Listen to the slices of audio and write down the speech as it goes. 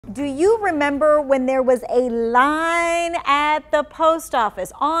Do you remember when there was a line at the post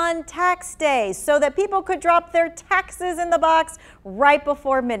office on tax day so that people could drop their taxes in the box right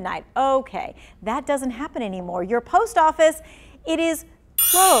before midnight? Okay, that doesn't happen anymore. Your post office, it is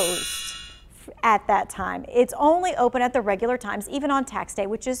closed at that time. It's only open at the regular times, even on tax day,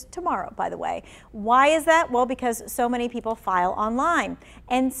 which is tomorrow, by the way. Why is that? Well, because so many people file online.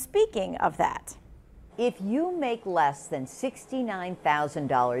 And speaking of that, if you make less than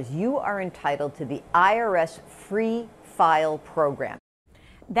 $69,000, you are entitled to the IRS free file program.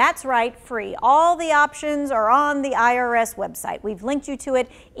 That's right, free. All the options are on the IRS website. We've linked you to it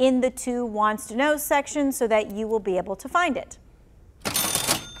in the To Wants to Know section so that you will be able to find it.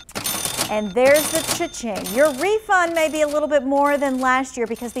 And there's the cha-ching. Your refund may be a little bit more than last year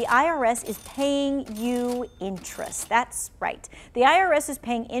because the IRS is paying you interest. That's right. The IRS is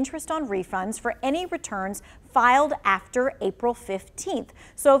paying interest on refunds for any returns filed after April 15th.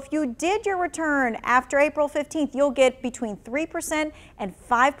 So if you did your return after April 15th, you'll get between 3% and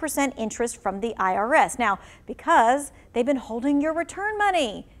 5% interest from the IRS. Now, because they've been holding your return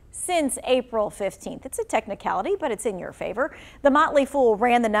money since April 15th. It's a technicality, but it's in your favor. The Motley Fool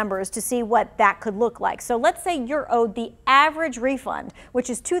ran the numbers to see what that could look like. So let's say you're owed the average refund, which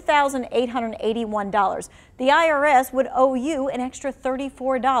is $2,881. The IRS would owe you an extra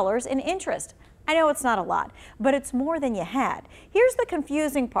 $34 in interest. I know it's not a lot, but it's more than you had. Here's the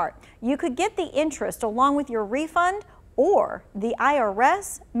confusing part. You could get the interest along with your refund, or the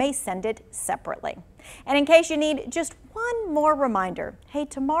IRS may send it separately. And in case you need just one more reminder, hey,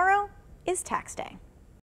 tomorrow is tax day.